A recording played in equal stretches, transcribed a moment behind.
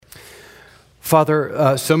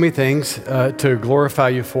Father, so many things to glorify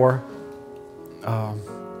you for.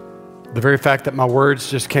 The very fact that my words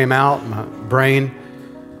just came out, my brain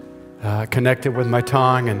connected with my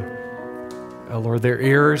tongue, and Lord, their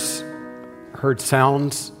ears heard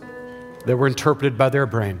sounds that were interpreted by their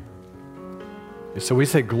brain. So we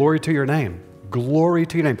say, glory to your name. Glory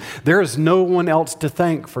to your name. There is no one else to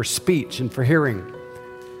thank for speech and for hearing.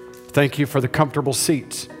 Thank you for the comfortable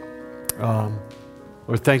seats.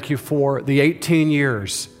 Lord, thank you for the 18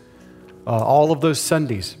 years, all of those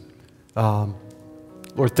Sundays.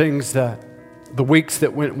 Lord, the weeks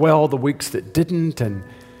that went well, the weeks that didn't, and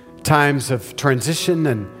times of transition,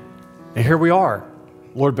 and here we are,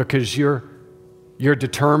 Lord, because you're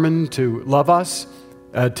determined to love us,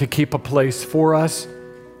 to keep a place for us,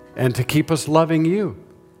 and to keep us loving you.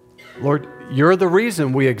 Lord, you're the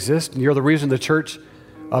reason we exist, and you're the reason the church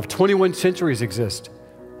of 21 centuries exists.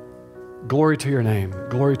 Glory to your name.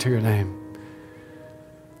 Glory to your name.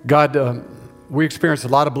 God, we experienced a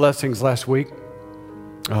lot of blessings last week.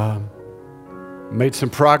 Made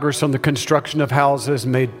some progress on the construction of houses,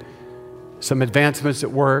 made some advancements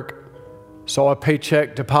at work, saw a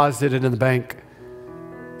paycheck deposited in the bank,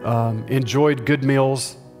 enjoyed good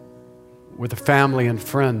meals with the family and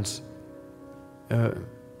friends,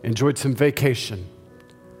 enjoyed some vacation.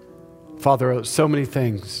 Father, so many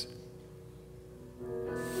things.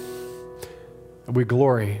 We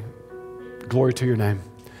glory to your name.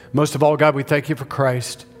 Most of all, God, we thank you for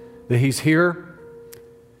Christ, that he's here,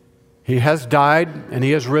 he has died, and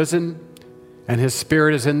he has risen, and his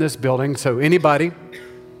spirit is in this building. So anybody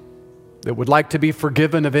that would like to be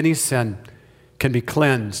forgiven of any sin can be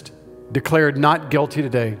cleansed, declared not guilty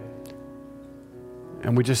today.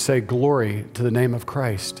 And we just say glory to the name of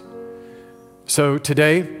Christ. So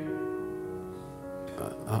today,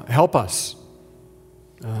 help us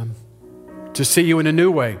to see you in a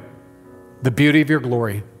new way, the beauty of your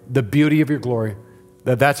glory, the beauty of your glory.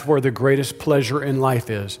 That's where the greatest pleasure in life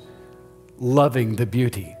is, loving the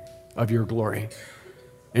beauty of your glory.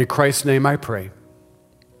 In Christ's name I pray.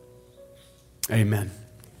 Amen.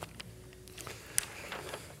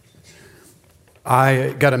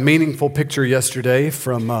 I got a meaningful picture yesterday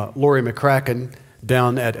from Lori McCracken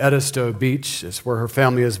down at Edisto Beach. It's where her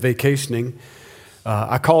family is vacationing.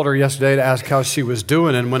 I called her yesterday to ask how she was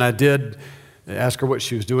doing, and when I did ask her what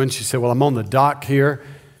she was doing, she said, well, I'm on the dock here,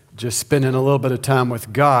 just spending a little bit of time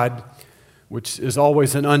with God, which is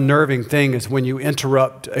always an unnerving thing, is when you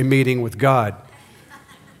interrupt a meeting with God.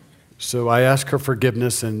 So I asked her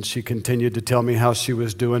forgiveness, and she continued to tell me how she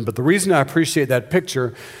was doing. But the reason I appreciate that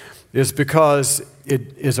picture is because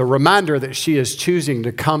it is a reminder that she is choosing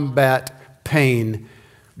to combat pain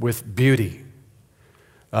with beauty.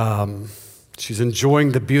 She's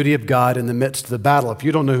enjoying the beauty of God in the midst of the battle. If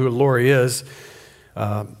you don't know who Lori is,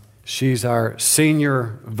 she's our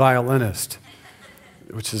senior violinist,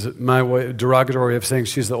 which is my way, derogatory of saying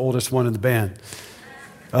she's the oldest one in the band.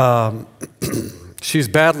 She's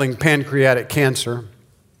battling pancreatic cancer.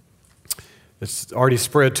 It's already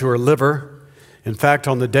spread to her liver. In fact,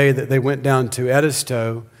 on the day that they went down to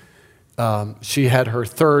Edisto, she had her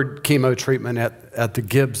third chemo treatment at the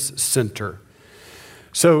Gibbs Center.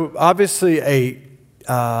 So obviously a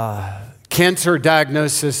cancer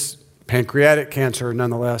diagnosis, pancreatic cancer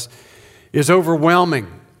nonetheless, is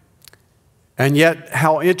overwhelming. And yet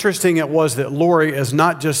how interesting it was that Lori is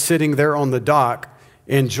not just sitting there on the dock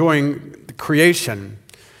enjoying the creation,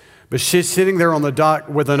 but she's sitting there on the dock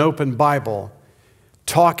with an open Bible,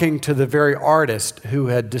 talking to the very artist who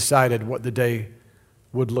had decided what the day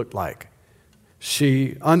would look like.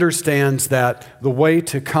 She understands that the way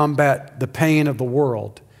to combat the pain of the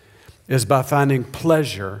world is by finding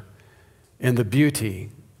pleasure in the beauty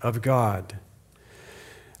of God.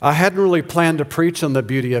 I hadn't really planned to preach on the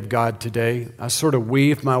beauty of God today. I sort of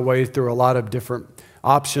weaved my way through a lot of different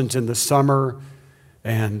options in the summer,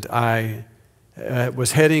 and I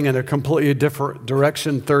was heading in a completely different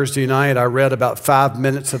direction Thursday night. I read about 5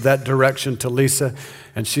 minutes of that direction to Lisa,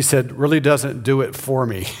 and she said, really doesn't do it for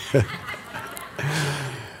me.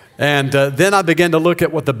 And then I began to look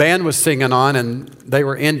at what the band was singing on, and they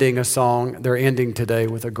were ending a song. They're ending today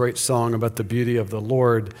with a great song about the beauty of the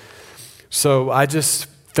Lord. So I just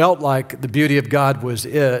felt like the beauty of God was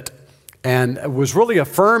it, and was really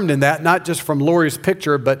affirmed in that, not just from Lori's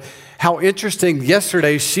picture, but how interesting.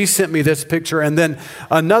 Yesterday, she sent me this picture, and then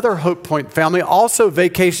another Hope Point family also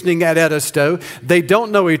vacationing at Edisto. They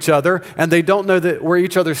don't know each other, and they don't know that where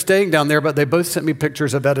each other's staying down there, but they both sent me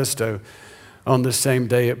pictures of Edisto on the same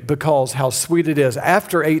day, because how sweet it is.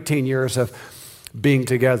 After 18 years of being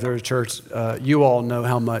together at church, you all know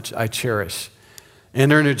how much I cherish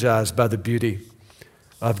and energized by the beauty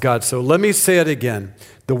of God. So let me say it again.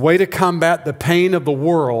 The way to combat the pain of the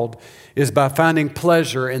world is by finding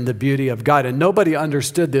pleasure in the beauty of God. And nobody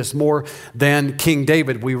understood this more than King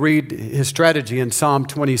David. We read his strategy in Psalm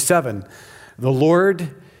 27. The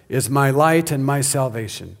Lord is my light and my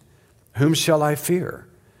salvation. Whom shall I fear?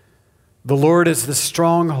 The Lord is the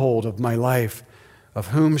stronghold of my life. Of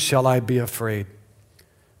whom shall I be afraid?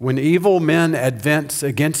 When evil men advance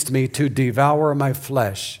against me to devour my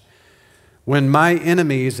flesh, when my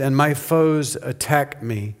enemies and my foes attack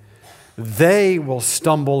me, they will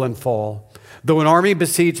stumble and fall. Though an army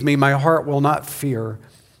besiege me, my heart will not fear.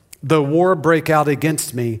 Though war break out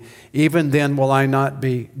against me, even then will I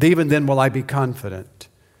be confident.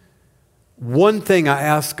 One thing I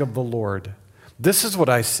ask of the Lord, this is what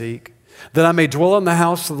I seek, that I may dwell in the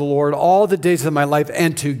house of the Lord all the days of my life,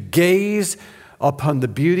 and to gaze upon the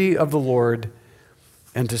beauty of the Lord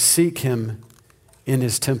and to seek him in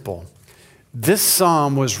his temple. This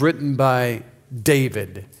psalm was written by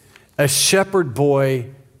David, a shepherd boy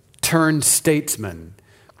turned statesman,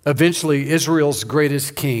 eventually Israel's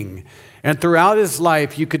greatest king. And throughout his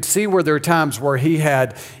life, you could see where there are times where he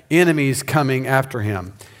had enemies coming after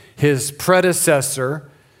him. His predecessor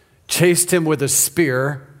chased him with a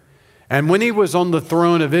spear, and when he was on the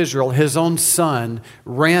throne of Israel, his own son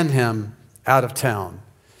ran him out of town.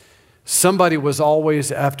 Somebody was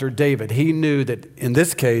always after David. He knew that in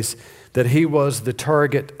this case, that he was the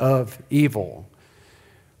target of evil.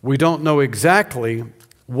 We don't know exactly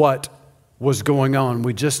what was going on.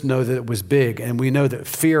 We just know that it was big, and we know that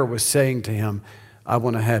fear was saying to him, I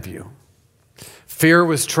want to have you. Fear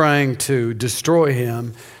was trying to destroy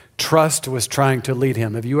him. Trust was trying to lead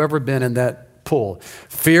him. Have you ever been in that pool?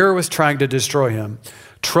 Fear was trying to destroy him.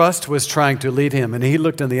 Trust was trying to lead him. And he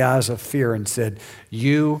looked in the eyes of fear and said,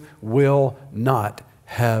 you will not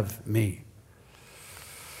have me.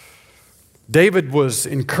 David was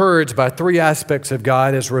encouraged by three aspects of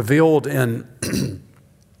God as revealed in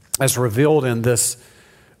this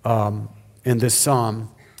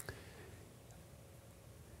psalm.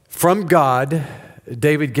 From God,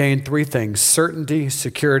 David gained three things: certainty,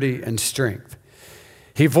 security, and strength.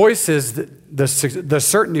 He voices the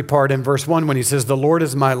certainty part in verse 1 when he says, the Lord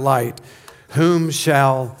is my light, whom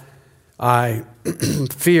shall I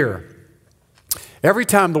fear? Every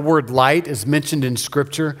time the word light is mentioned in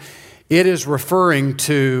Scripture, it is referring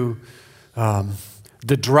to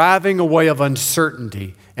the driving away of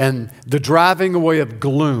uncertainty and the driving away of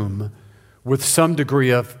gloom with some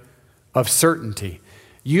degree of certainty.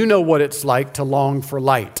 You know what it's like to long for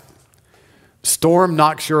light. Storm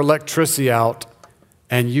knocks your electricity out,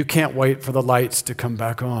 and you can't wait for the lights to come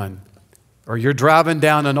back on. Or you're driving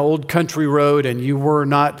down an old country road and you were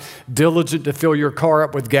not diligent to fill your car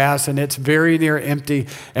up with gas, and it's very near empty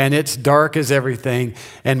and it's dark as everything.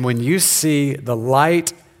 And when you see the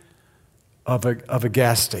light of a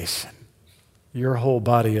gas station, your whole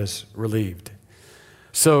body is relieved.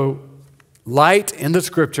 So light in the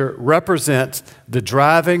Scripture represents the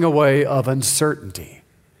driving away of uncertainty.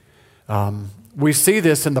 We see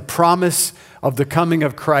this in the promise of the coming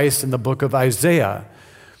of Christ in the book of Isaiah.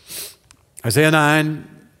 Isaiah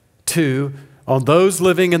 9:2, on those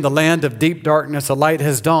living in the land of deep darkness, a light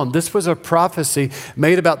has dawned. This was a prophecy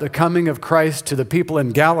made about the coming of Christ to the people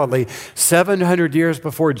in Galilee 700 years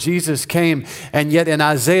before Jesus came. And yet in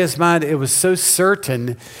Isaiah's mind, it was so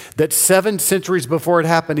certain that 7 centuries before it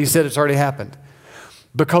happened, he said it's already happened.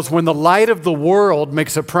 Because when the light of the world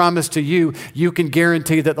makes a promise to you, you can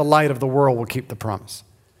guarantee that the light of the world will keep the promise.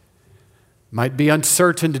 Might be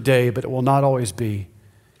uncertain today, but it will not always be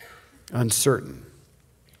uncertain.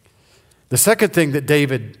 The second thing that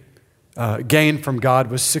David gained from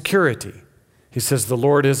God was security. He says, the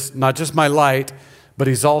Lord is not just my light, but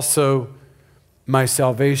he's also my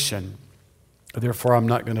salvation. Therefore, I'm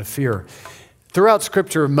not going to fear. Throughout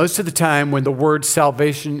Scripture, most of the time when the word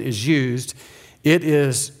salvation is used, it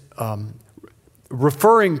is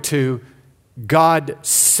referring to God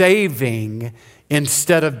saving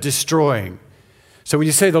instead of destroying. So when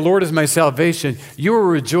you say the Lord is my salvation, you are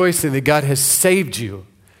rejoicing that God has saved you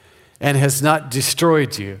and has not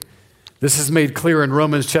destroyed you. This is made clear in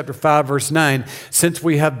Romans chapter 5, verse 9. Since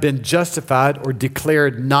we have been justified or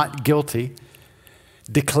declared not guilty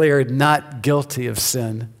of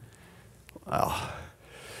sin,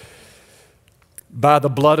 by the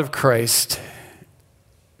blood of Christ,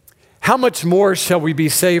 how much more shall we be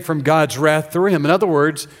saved from God's wrath through him? In other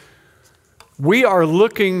words, we are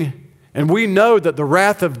looking and we know that the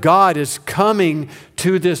wrath of God is coming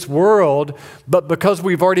to this world, but because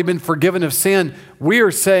we've already been forgiven of sin, we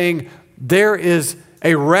are saying there is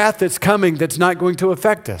a wrath that's coming that's not going to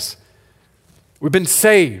affect us. We've been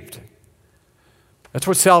saved. That's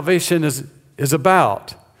what salvation is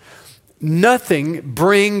about. Nothing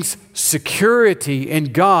brings security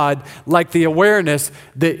in God like the awareness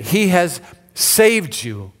that He has saved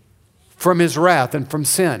you from His wrath and from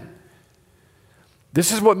sin.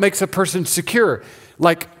 This is what makes a person secure.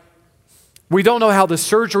 Like, we don't know how the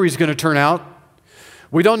surgery is going to turn out.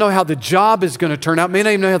 We don't know how the job is going to turn out. We may not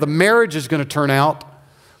even know how the marriage is going to turn out.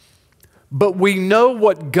 But we know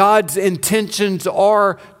what God's intentions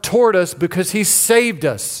are toward us because He saved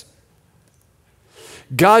us.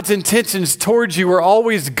 God's intentions towards you are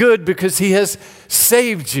always good because He has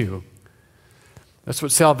saved you. That's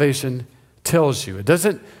what salvation tells you. It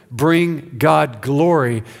doesn't bring God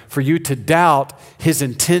glory for you to doubt His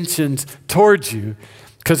intentions towards you,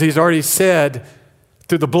 because He's already said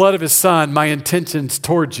through the blood of His Son, my intentions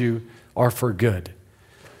towards you are for good.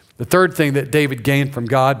 The third thing that David gained from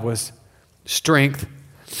God was strength.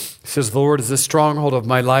 He says, the Lord is the stronghold of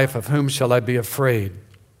my life. Of whom shall I be afraid?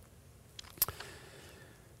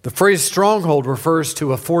 The phrase stronghold refers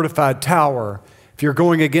to a fortified tower. If you're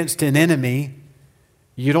going against an enemy,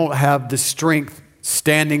 you don't have the strength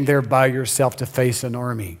standing there by yourself to face an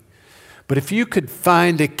army. But if you could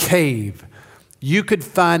find a cave, you could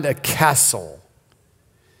find a castle,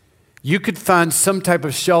 you could find some type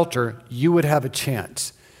of shelter, you would have a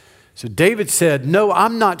chance. So David said, no,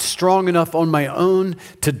 I'm not strong enough on my own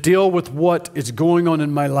to deal with what is going on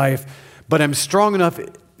in my life, but I'm strong enough.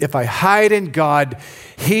 If I hide in God,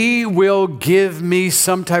 He will give me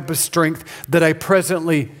some type of strength that I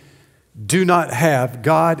presently do not have.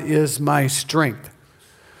 God is my strength.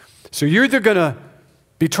 So you're either going to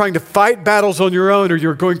be trying to fight battles on your own, or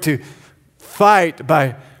you're going to fight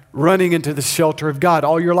by running into the shelter of God.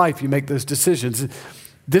 All your life you make those decisions.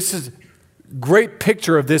 This is a great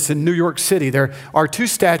picture of this in New York City. There are two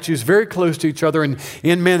statues very close to each other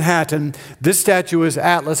in Manhattan. This statue is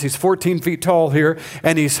Atlas. He's 14 feet tall here,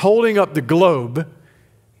 and he's holding up the globe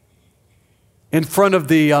in front of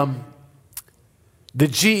the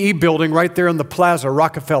GE building right there in the plaza,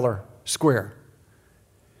 Rockefeller Square.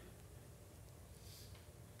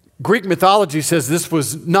 Greek mythology says this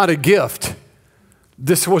was not a gift.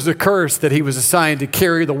 This was a curse that he was assigned to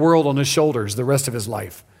carry the world on his shoulders the rest of his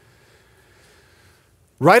life.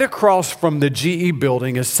 Right across from the GE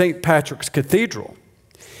building is St. Patrick's Cathedral.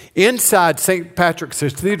 Inside St. Patrick's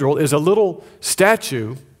Cathedral is a little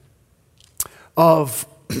statue of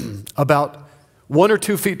about 1 or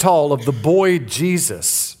 2 feet tall of the boy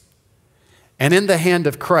Jesus. And in the hand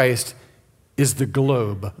of Christ is the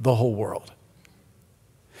globe, the whole world.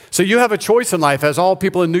 So you have a choice in life, as all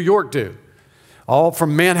people in New York do. All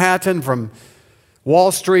from Manhattan, from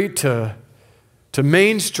Wall Street to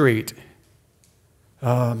Main Street,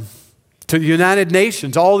 to the United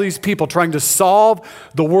Nations, all these people trying to solve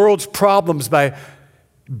the world's problems by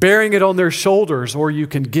bearing it on their shoulders, or you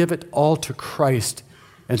can give it all to Christ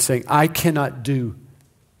and saying, I cannot do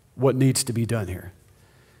what needs to be done here.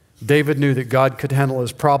 David knew that God could handle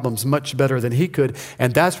his problems much better than he could,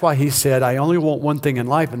 and that's why he said, I only want one thing in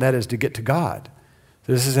life, and that is to get to God.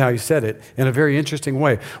 This is how he said it in a very interesting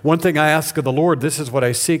way. One thing I ask of the Lord, this is what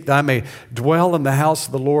I seek, that I may dwell in the house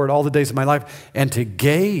of the Lord all the days of my life, and to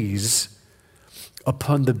gaze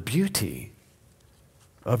upon the beauty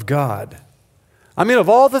of God. I mean, of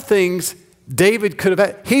all the things David could have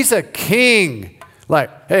had, he's a king.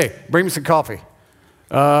 Like, hey, bring me some coffee.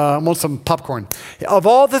 I want some popcorn. Of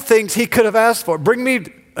all the things he could have asked for, bring me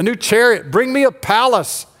a new chariot, bring me a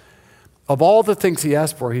palace. Of all the things he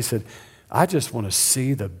asked for, he said, I just want to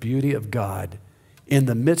see the beauty of God in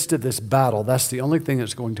the midst of this battle. That's the only thing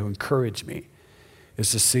that's going to encourage me,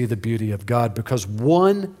 is to see the beauty of God, because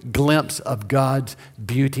one glimpse of God's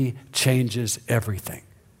beauty changes everything.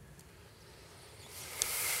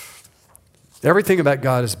 Everything about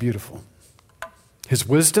God is beautiful. His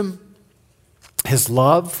wisdom, His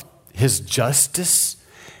love, His justice,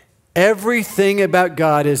 everything about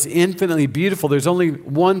God is infinitely beautiful. There's only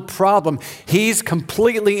one problem. He's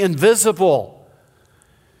completely invisible.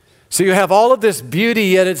 So you have all of this beauty,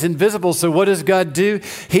 yet it's invisible. So what does God do?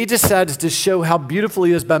 He decides to show how beautiful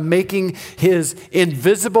He is by making His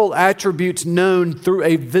invisible attributes known through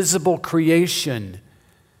a visible creation.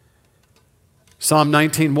 Psalm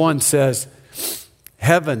 19:1 says,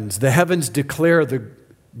 the heavens declare the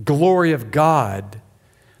glory of God.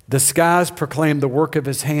 The skies proclaim the work of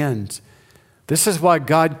His hands. This is why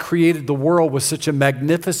God created the world with such a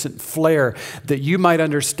magnificent flair, that you might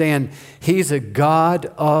understand He's a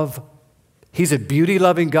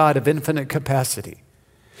beauty-loving God of infinite capacity.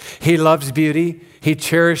 He loves beauty. He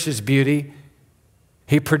cherishes beauty.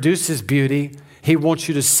 He produces beauty. He wants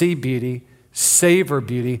you to see beauty, savor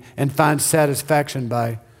beauty, and find satisfaction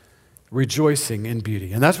by rejoicing in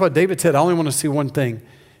beauty. And that's what David said, I only want to see one thing,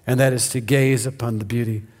 and that is to gaze upon the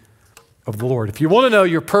beauty of the Lord. If you want to know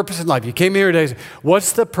your purpose in life, you came here today,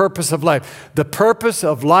 what's the purpose of life? The purpose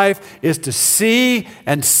of life is to see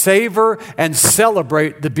and savor and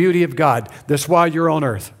celebrate the beauty of God. That's why you're on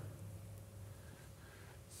earth.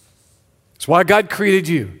 That's why God created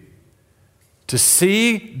you, to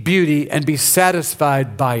see beauty and be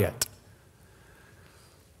satisfied by it.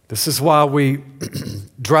 This is why we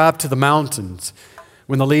drive to the mountains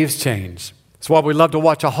when the leaves change. It's why we love to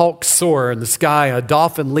watch a hawk soar in the sky, a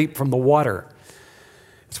dolphin leap from the water.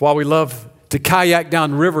 It's why we love to kayak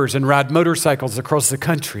down rivers and ride motorcycles across the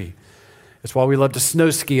country. It's why we love to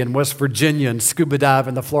snow ski in West Virginia and scuba dive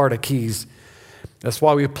in the Florida Keys. That's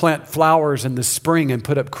why we plant flowers in the spring and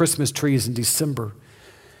put up Christmas trees in December.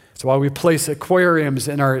 It's why we place aquariums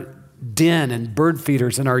in our den and bird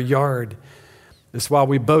feeders in our yard. It's why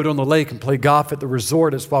we boat on the lake and play golf at the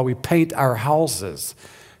resort. It's why we paint our houses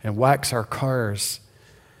and wax our cars.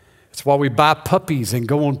 It's why we buy puppies and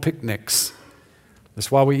go on picnics.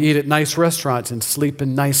 It's why we eat at nice restaurants and sleep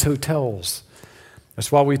in nice hotels.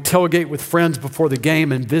 It's why we tailgate with friends before the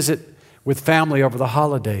game and visit with family over the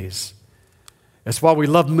holidays. It's why we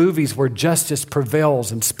love movies where justice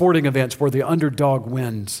prevails and sporting events where the underdog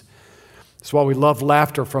wins. It's why we love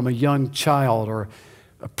laughter from a young child or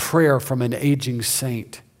a prayer from an aging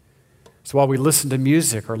saint. It's why we listen to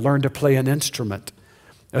music or learn to play an instrument.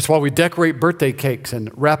 That's why we decorate birthday cakes and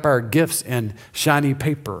wrap our gifts in shiny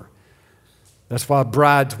paper. That's why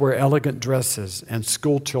brides wear elegant dresses and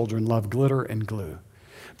school children love glitter and glue,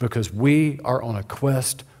 because we are on a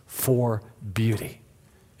quest for beauty.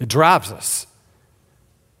 It drives us.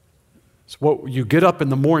 It's what you get up in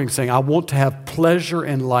the morning saying, I want to have pleasure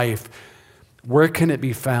in life. Where can it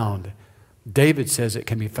be found? David says it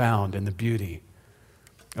can be found in the beauty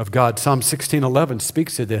of God. Psalm 16:11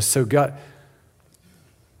 speaks to this. So God,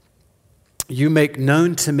 you make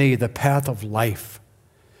known to me the path of life.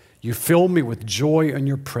 You fill me with joy in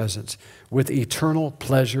your presence, with eternal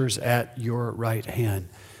pleasures at your right hand.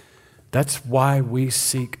 That's why we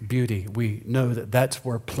seek beauty. We know that that's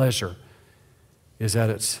where pleasure is at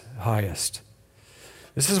its highest.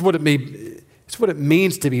 This is what it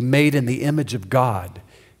means to be made in the image of God.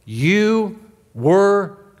 You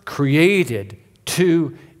were created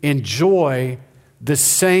to enjoy the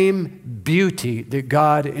same beauty that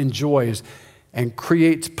God enjoys and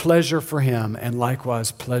creates pleasure for Him and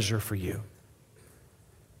likewise pleasure for you.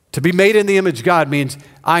 To be made in the image of God means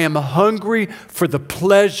I am hungry for the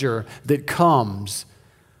pleasure that comes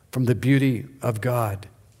from the beauty of God.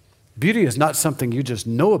 Beauty is not something you just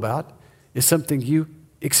know about. It's something you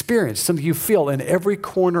experience, something you feel in every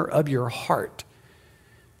corner of your heart.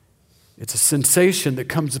 It's a sensation that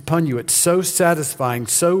comes upon you. It's so satisfying,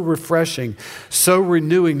 so refreshing, so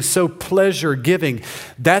renewing, so pleasure-giving.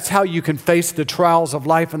 That's how you can face the trials of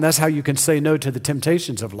life, and that's how you can say no to the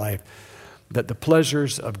temptations of life, that the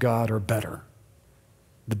pleasures of God are better.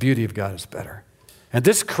 The beauty of God is better. And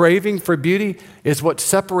this craving for beauty is what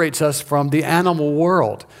separates us from the animal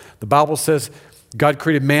world. The Bible says God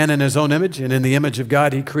created man in His own image, and in the image of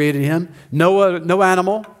God He created him. No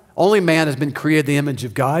animal, only man has been created in the image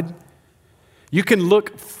of God. You can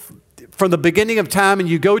look from the beginning of time and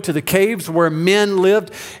you go to the caves where men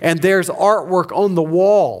lived, and there's artwork on the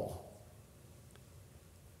wall.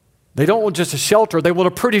 They don't want just a shelter, they want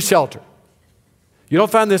a pretty shelter. You don't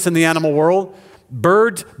find this in the animal world.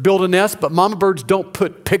 Birds build a nest, but mama birds don't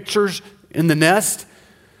put pictures in the nest.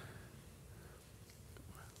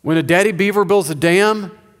 When a daddy beaver builds a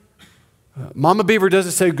dam, mama beaver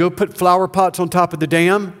doesn't say, go put flower pots on top of the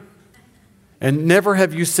dam. And never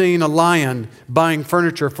have you seen a lion buying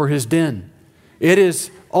furniture for his den. It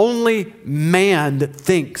is only man that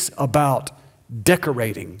thinks about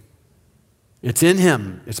decorating. It's in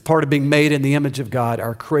him. It's part of being made in the image of God,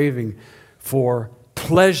 our craving for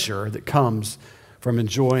pleasure that comes from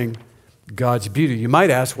enjoying God's beauty. You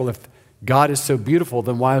might ask, well, if God is so beautiful,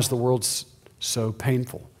 then why is the world so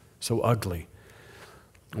painful, so ugly?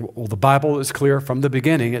 Well, the Bible is clear from the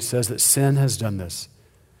beginning. It says that sin has done this.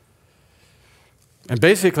 And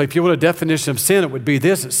basically, if you want a definition of sin, it would be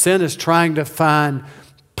this: that sin is trying to find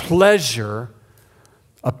pleasure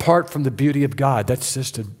apart from the beauty of God. That's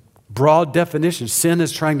just a broad definition. Sin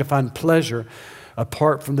is trying to find pleasure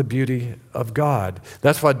apart from the beauty of God.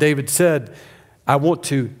 That's why David said, I want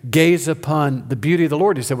to gaze upon the beauty of the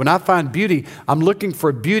Lord. He said, when I find beauty, I'm looking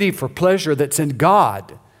for beauty, for pleasure that's in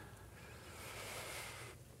God.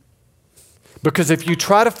 Because if you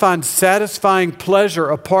try to find satisfying pleasure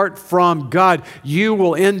apart from God, you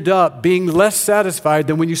will end up being less satisfied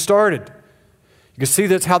than when you started. You can see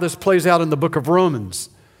that's how this plays out in the book of Romans.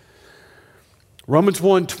 Romans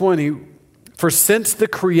 1:20, for since the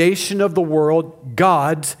creation of the world,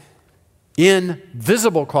 God's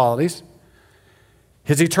invisible qualities,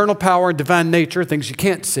 his eternal power and divine nature, things you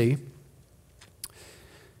can't see,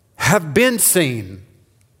 have been seen.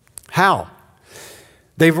 How?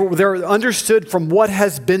 They're understood from what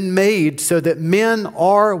has been made, so that men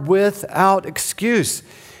are without excuse.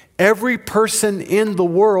 Every person in the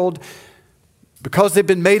world, because they've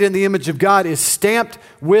been made in the image of God, is stamped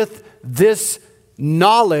with this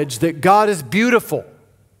knowledge that God is beautiful.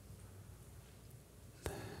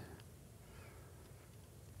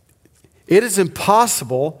 It is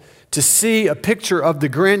impossible to see a picture of the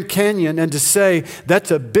Grand Canyon and to say,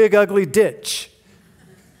 that's a big, ugly ditch.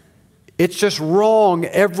 It's just wrong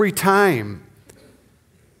every time.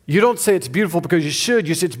 You don't say it's beautiful because you should.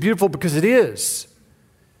 You say it's beautiful because it is.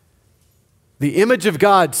 The image of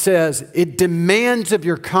God says, it demands of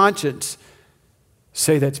your conscience,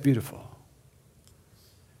 say that's beautiful.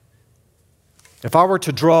 If I were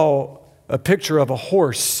to draw a picture of a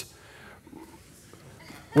horse,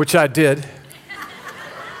 which I did,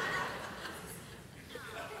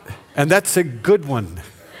 and that's a good one,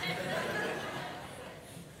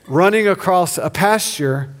 running across a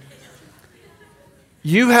pasture,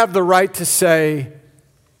 you have the right to say,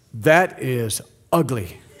 that is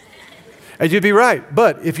ugly. And you'd be right.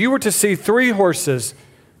 But if you were to see 3 horses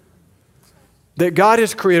that God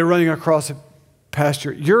has created running across a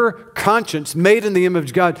pasture, your conscience, made in the image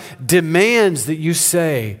of God, demands that you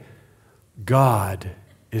say, God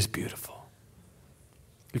is beautiful.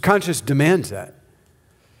 Your conscience demands that.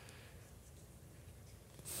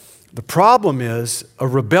 The problem is a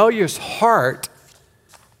rebellious heart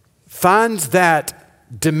finds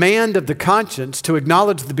that demand of the conscience to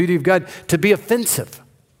acknowledge the beauty of God to be offensive.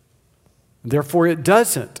 Therefore, it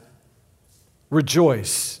doesn't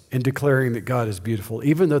rejoice in declaring that God is beautiful,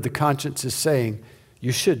 even though the conscience is saying,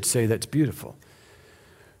 you should say that's beautiful.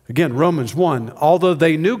 Again, Romans 1, although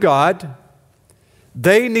they knew God,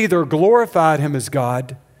 they neither glorified him as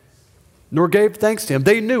God nor gave thanks to him.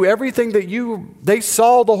 They knew everything they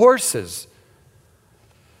saw the horses.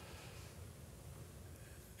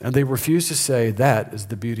 And they refused to say that is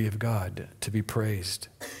the beauty of God, to be praised.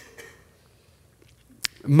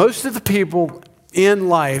 Most of the people in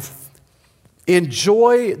life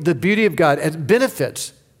enjoy the beauty of God as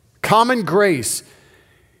benefits, common grace.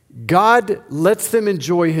 God lets them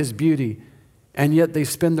enjoy his beauty, and yet they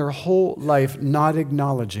spend their whole life not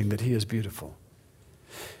acknowledging that he is beautiful.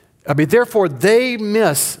 Therefore, they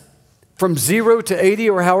miss from 0 to 80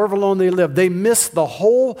 or however long they live, they miss the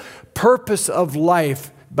whole purpose of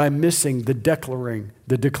life by missing the declaring,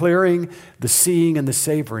 the seeing, and the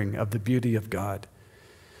savoring of the beauty of God.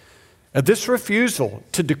 And this refusal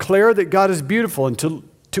to declare that God is beautiful and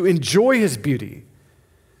to enjoy his beauty,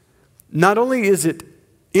 not only is it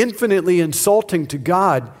infinitely insulting to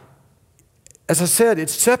God, as I said, it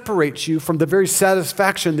separates you from the very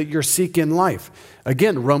satisfaction that you're seeking in life.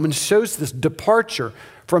 Again, Romans shows this departure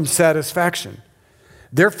from satisfaction.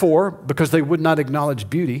 Therefore, because they would not acknowledge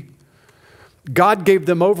beauty, God gave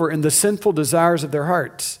them over in the sinful desires of their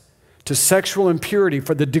hearts to sexual impurity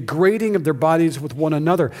for the degrading of their bodies with one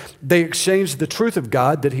another. They exchanged the truth of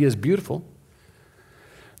God, that he is beautiful.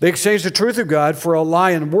 They exchanged the truth of God for a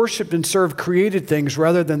lie and worshiped and served created things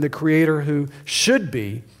rather than the Creator who should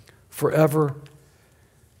be forever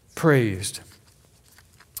praised.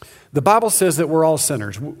 The Bible says that we're all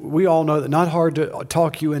sinners. We all know that. Not hard to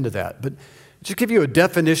talk you into that, but just give you a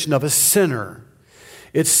definition of a sinner.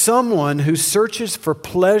 It's someone who searches for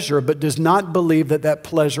pleasure but does not believe that that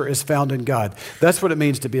pleasure is found in God. That's what it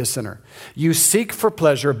means to be a sinner. You seek for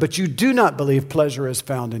pleasure, but you do not believe pleasure is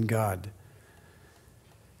found in God.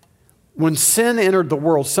 When sin entered the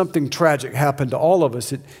world, something tragic happened to all of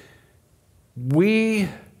us.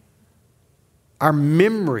 Our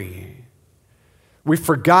memory, we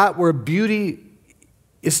forgot where beauty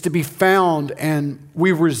is to be found, and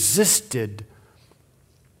we resisted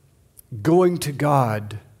going to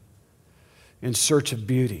God in search of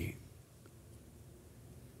beauty.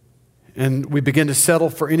 And we begin to settle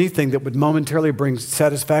for anything that would momentarily bring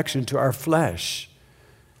satisfaction to our flesh.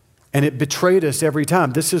 And it betrayed us every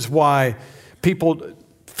time. This is why people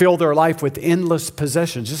fill their life with endless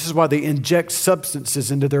possessions. This is why they inject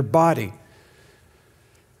substances into their body.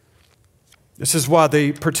 This is why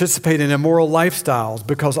they participate in immoral lifestyles,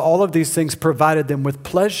 because all of these things provided them with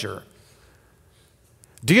pleasure.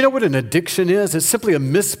 Do you know what an addiction is? It's simply a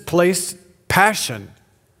misplaced passion.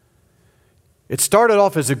 It started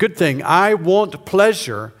off as a good thing. I want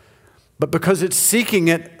pleasure, but because it's seeking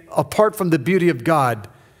it apart from the beauty of God,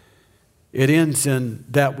 it ends in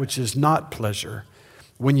that which is not pleasure.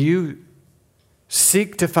 When you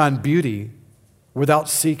seek to find beauty without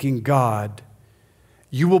seeking God,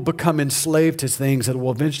 you will become enslaved to things that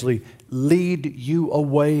will eventually lead you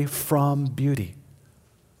away from beauty.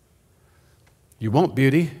 You want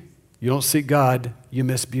beauty. You don't seek God, you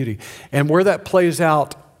miss beauty. And where that plays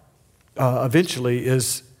out eventually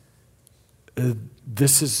is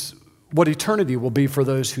this is what eternity will be for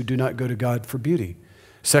those who do not go to God for beauty.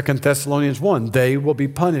 2 Thessalonians 1, they will be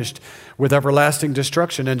punished with everlasting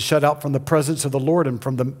destruction and shut out from the presence of the Lord and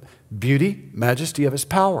from the beauty, majesty of his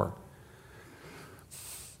power.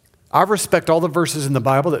 I respect all the verses in the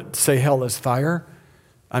Bible that say hell is fire.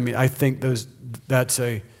 I mean, I think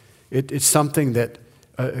it's something that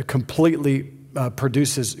completely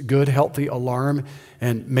produces good, healthy alarm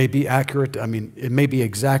and may be accurate. I mean, it may be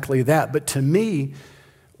exactly that. But to me,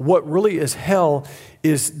 what really is hell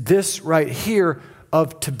is this right here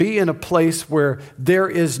of to be in a place where there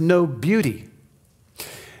is no beauty.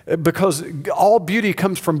 Because all beauty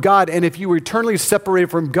comes from God, and if you were eternally separated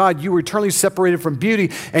from God, you were eternally separated from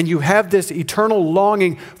beauty, and you have this eternal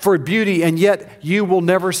longing for beauty, and yet you will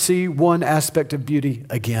never see one aspect of beauty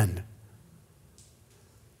again.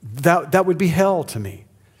 That would be hell to me,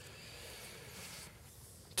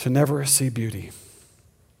 to never see beauty.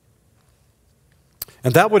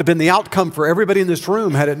 And that would have been the outcome for everybody in this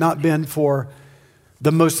room had it not been for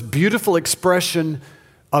the most beautiful expression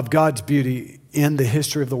of God's beauty in the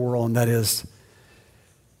history of the world, and that is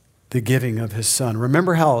the giving of his son.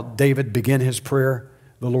 Remember how David began his prayer,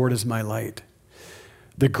 "The Lord is my light."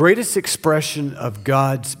 The greatest expression of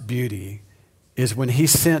God's beauty is when he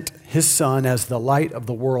sent his son as the light of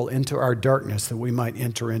the world into our darkness that we might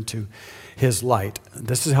enter into his light.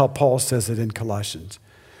 This is how Paul says it in Colossians.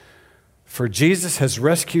 For Jesus has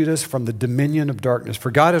rescued us from the dominion of darkness.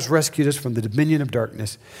 For God has rescued us from the dominion of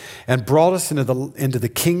darkness and brought us into the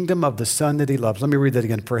kingdom of the Son that he loves. Let me read that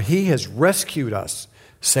again. For he has rescued us,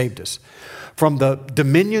 saved us, from the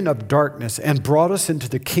dominion of darkness and brought us into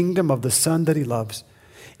the kingdom of the Son that he loves,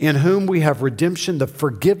 in whom we have redemption, the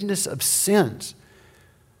forgiveness of sins.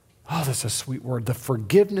 Oh, that's a sweet word. The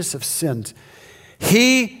forgiveness of sins.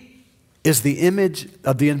 He is the image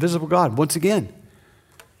of the invisible God. Once again,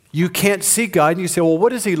 you can't see God, and you say, well, what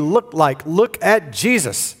does he look like? Look at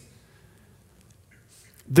Jesus.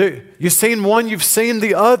 You've seen one, you've seen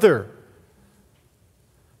the other.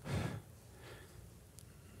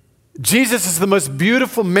 Jesus is the most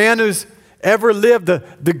beautiful man who's ever lived,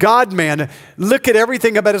 the God-man. Look at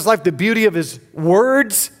everything about his life, the beauty of his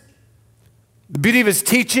words, the beauty of his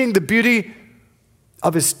teaching, the beauty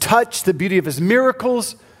of his touch, the beauty of his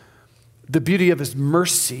miracles, the beauty of his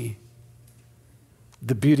mercy,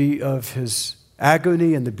 the beauty of his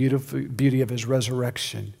agony, and the beauty of his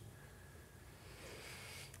resurrection.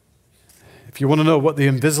 If you want to know what the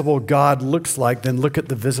invisible God looks like, then look at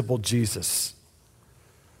the visible Jesus.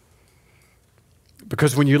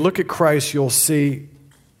 Because when you look at Christ, you'll see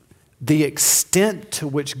the extent to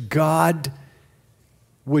which God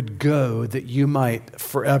would go that you might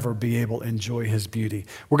forever be able to enjoy his beauty.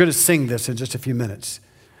 We're going to sing this in just a few minutes.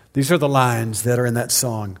 These are the lines that are in that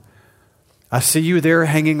song. I see you there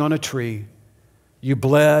hanging on a tree. You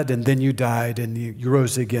bled and then you died and you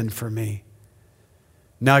rose again for me.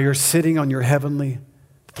 Now you're sitting on your heavenly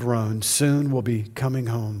throne. Soon we'll be coming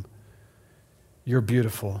home. You're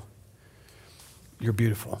beautiful. You're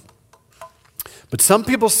beautiful. But some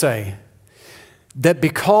people say that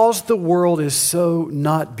because the world is so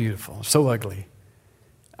not beautiful, so ugly,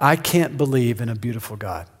 I can't believe in a beautiful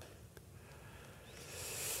God.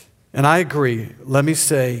 And I agree. Let me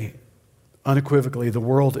say unequivocally, the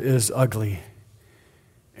world is ugly,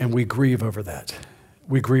 and we grieve over that.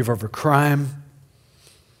 We grieve over crime.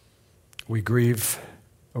 We grieve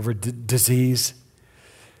over disease.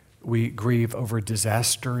 We grieve over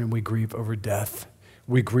disaster, and we grieve over death.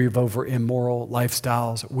 We grieve over immoral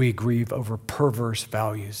lifestyles. We grieve over perverse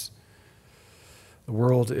values. The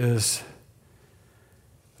world is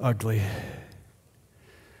ugly.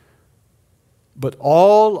 But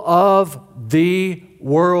all of the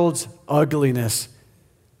world's ugliness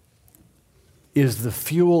is the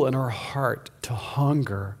fuel in our heart to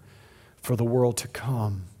hunger for the world to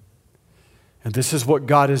come. And this is what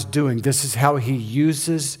God is doing. This is how he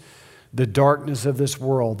uses the darkness of this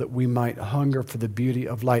world that we might hunger for the beauty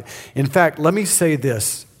of light. In fact, let me say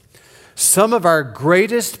this. Some of our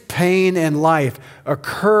greatest pain in life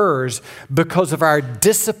occurs because of our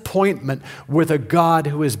disappointment with a God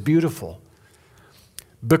who is beautiful.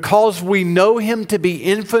 Because we know him to be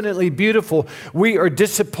infinitely beautiful, we are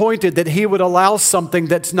disappointed that he would allow something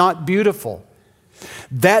that's not beautiful.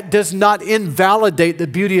 That does not invalidate the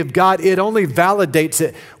beauty of God. It only validates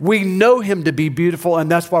it. We know him to be beautiful, and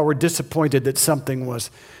that's why we're disappointed that something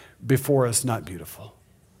was before us not beautiful.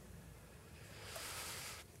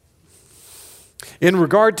 In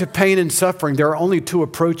regard to pain and suffering, there are only two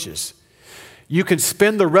approaches. You can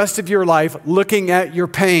spend the rest of your life looking at your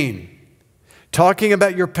pain, talking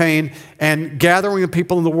about your pain, and gathering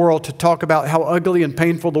people in the world to talk about how ugly and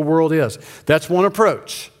painful the world is. That's one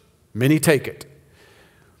approach. Many take it.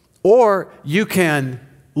 Or you can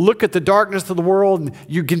look at the darkness of the world, and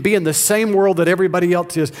you can be in the same world that everybody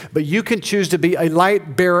else is, but you can choose to be a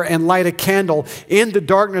light bearer and light a candle in the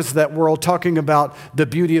darkness of that world, talking about the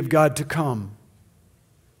beauty of God to come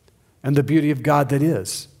and the beauty of God that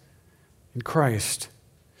is in Christ.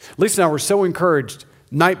 Lisa and I were so encouraged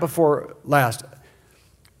night before last.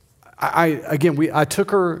 I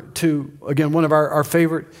took her to, again, one of our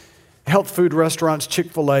favorite health food restaurants,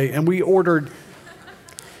 Chick-fil-A, and we ordered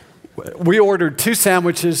 2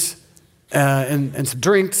 sandwiches and some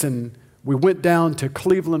drinks, and we went down to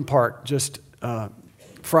Cleveland Park just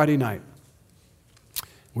Friday night.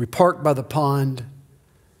 We parked by the pond,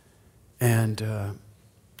 and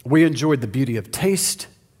we enjoyed the beauty of taste,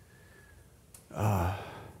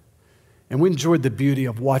 and we enjoyed the beauty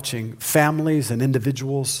of watching families and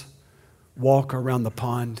individuals walk around the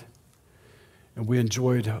pond, and we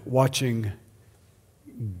enjoyed watching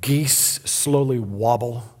geese slowly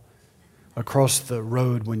wobble across the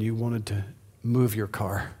road when you wanted to move your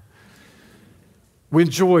car. We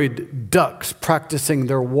enjoyed ducks practicing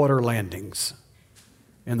their water landings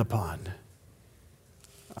in the pond.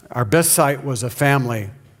 Our best sight was a family,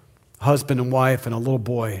 husband and wife and a little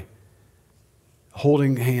boy,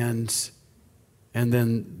 holding hands, and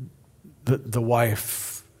then the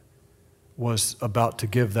wife was about to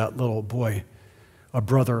give that little boy a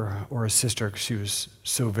brother or a sister because she was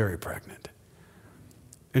so very pregnant.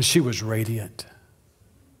 And she was radiant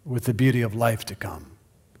with the beauty of life to come.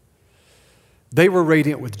 They were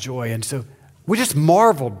radiant with joy. And so we just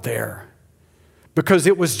marveled there, because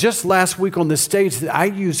it was just last week on the stage that I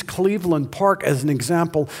used Cleveland Park as an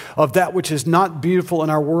example of that which is not beautiful in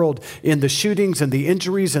our world, in the shootings and the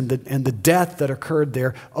injuries and the death that occurred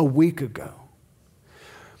there a week ago.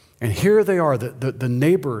 And here they are, the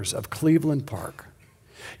neighbors of Cleveland Park.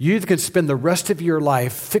 You can spend the rest of your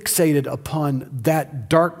life fixated upon that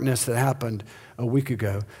darkness that happened a week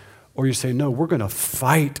ago, or you say, no, we're going to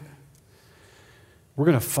fight. We're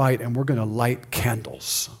going to fight, and we're going to light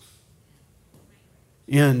candles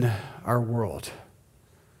in our world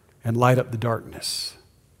and light up the darkness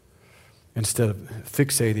instead of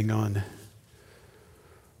fixating on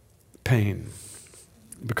pain.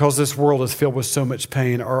 Because this world is filled with so much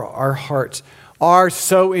pain, our hearts are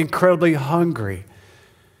so incredibly hungry.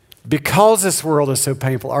 Because this world is so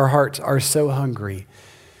painful, our hearts are so hungry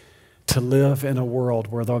to live in a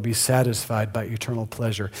world where they'll be satisfied by eternal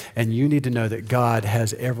pleasure. And you need to know that God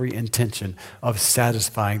has every intention of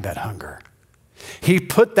satisfying that hunger. He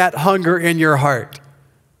put that hunger in your heart,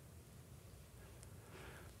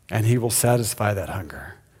 and he will satisfy that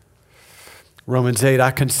hunger. Romans 8,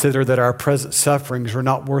 I consider that our present sufferings are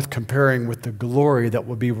not worth comparing with the glory that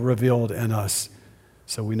will be revealed in us.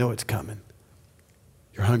 So we know it's coming.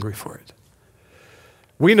 You're hungry for it.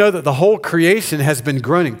 We know that the whole creation has been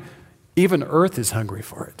groaning. Even earth is hungry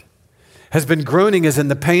for it. Has been groaning as in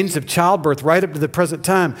the pains of childbirth right up to the present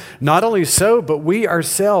time. Not only so, but we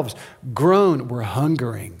ourselves groan, we're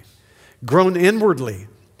hungering. Groan inwardly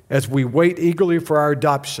as we wait eagerly for our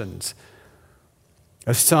adoptions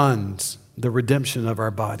as sons, the redemption of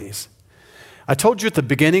our bodies. I told you at the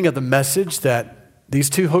beginning of the message that these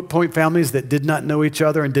 2 Hope Point families that did not know each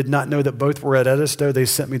other and did not know that both were at Edisto, they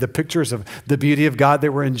sent me the pictures of the beauty of God they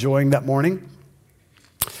were enjoying that morning.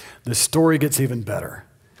 The story gets even better.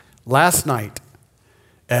 Last night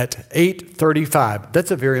at 8:35,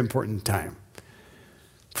 that's a very important time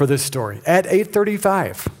for this story. At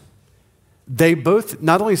 8:35, they both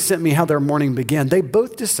not only sent me how their morning began, they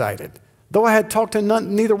both decided, though I had talked to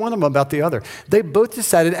neither one of them about the other, they both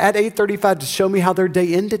decided at 8:35 to show me how their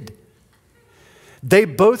day ended. They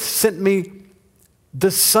both sent me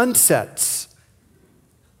the sunsets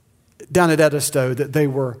down at Edisto that they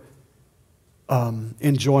were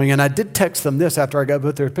enjoying. And I did text them this after I got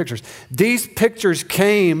both their pictures. These pictures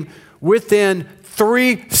came within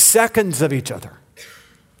 3 seconds of each other.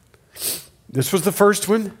 This was the first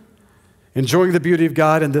one, enjoying the beauty of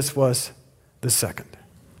God, and this was the second.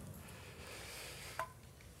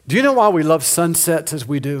 Do you know why we love sunsets as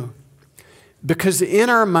we do? Because in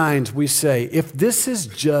our minds we say, if this is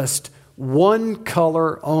just one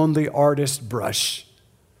color on the artist's brush,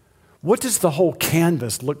 what does the whole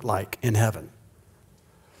canvas look like in heaven?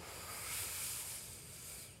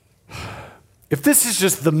 if this is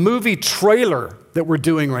just the movie trailer that we're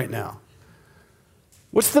doing right now,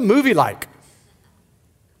 what's the movie like?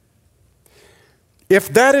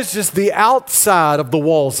 If that is just the outside of the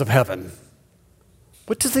walls of heaven,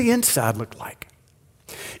 what does the inside look like?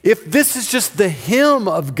 If this is just the hem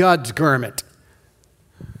of God's garment,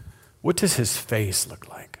 what does his face look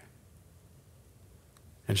like?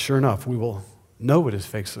 And sure enough, we will know what his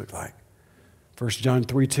face looks like. 1 John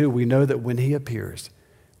 3:2, we know that when he appears,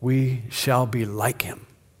 we shall be like him,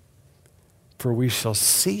 for we shall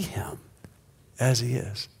see him as he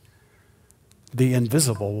is. The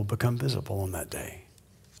invisible will become visible on that day.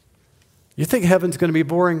 You think heaven's going to be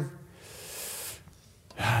boring?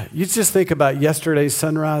 You just think about yesterday's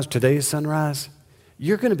sunrise, today's sunrise.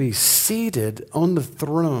 You're going to be seated on the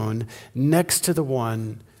throne next to the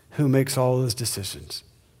one who makes all those decisions.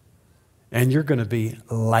 And you're going to be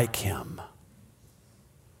like him.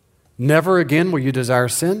 Never again will you desire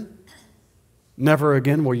sin. Never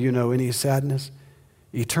again will you know any sadness.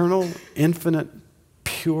 Eternal, infinite,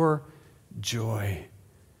 pure joy.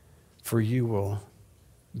 For you will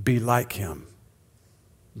be like him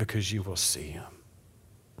because you will see him.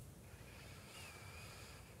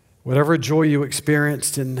 Whatever joy you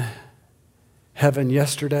experienced in heaven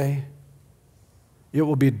yesterday, it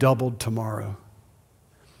will be doubled tomorrow.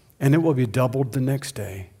 And it will be doubled the next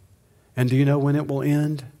day. And do you know when it will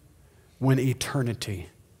end? When eternity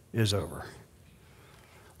is over.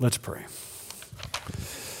 Let's pray.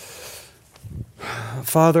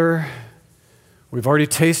 Father, we've already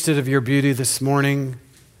tasted of your beauty this morning.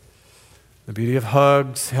 The beauty of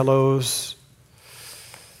hugs, hellos,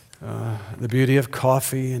 the beauty of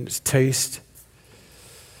coffee and its taste,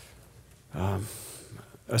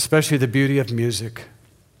 especially the beauty of music,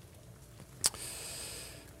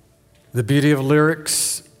 the beauty of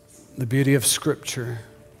lyrics, the beauty of Scripture.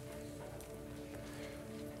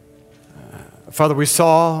 Father, we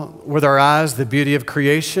saw with our eyes the beauty of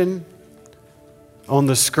creation on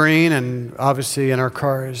the screen and obviously in our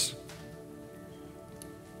cars.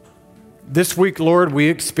 This week, Lord, we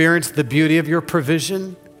experienced the beauty of your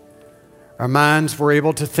provision. Our minds were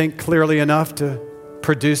able to think clearly enough to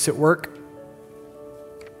produce at work.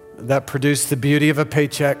 That produced the beauty of a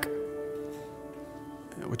paycheck,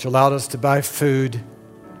 which allowed us to buy food,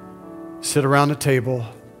 sit around a table,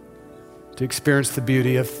 to experience the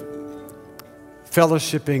beauty of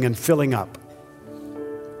fellowshipping and filling up.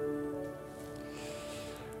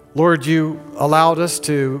 Lord, you allowed us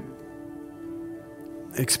to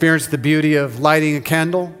experience the beauty of lighting a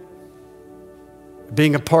candle,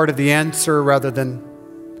 being a part of the answer rather than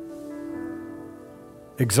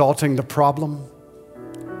exalting the problem.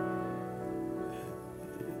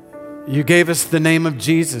 You gave us the name of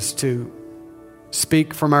Jesus to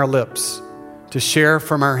speak from our lips, to share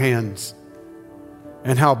from our hands.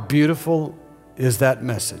 And how beautiful is that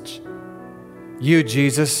message. You,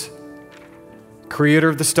 Jesus, creator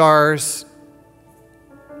of the stars,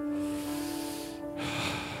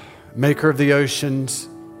 maker of the oceans,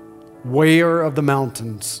 weigher of the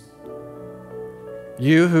mountains.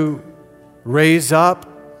 You who raise up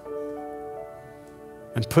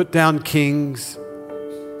and put down kings.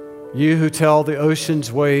 You who tell the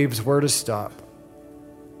ocean's waves where to stop.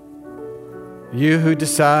 You who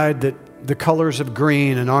decide that the colors of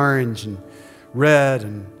green and orange and red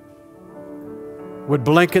and would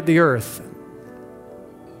blanket the earth.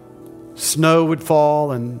 Snow would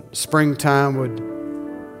fall and springtime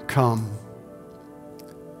would come.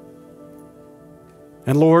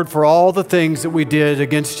 And Lord, for all the things that we did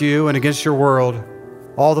against you and against your world,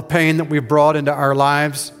 all the pain that we brought into our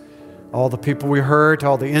lives, all the people we hurt,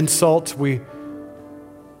 all the insults we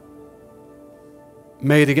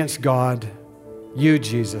made against God, you,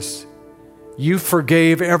 Jesus, you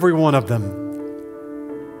forgave every one of them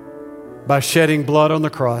by shedding blood on the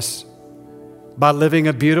cross, by living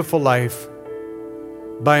a beautiful life,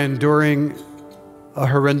 by enduring a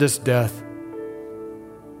horrendous death,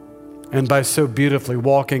 and by so beautifully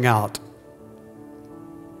walking out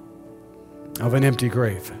of an empty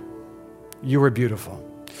grave. You were beautiful.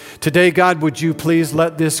 Today, God, would you please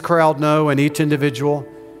let this crowd know and each individual,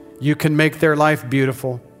 you can make their life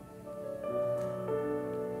beautiful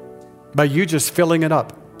by you just filling it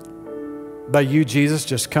up, by you, Jesus,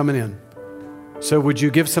 just coming in. So would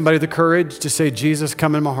you give somebody the courage to say, Jesus,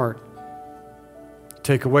 come in my heart.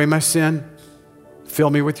 Take away my sin. Fill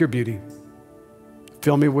me with your beauty.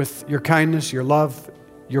 Fill me with your kindness, your love,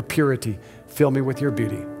 your purity. Fill me with your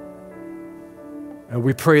beauty. And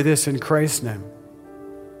we pray this in Christ's name.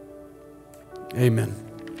 Amen.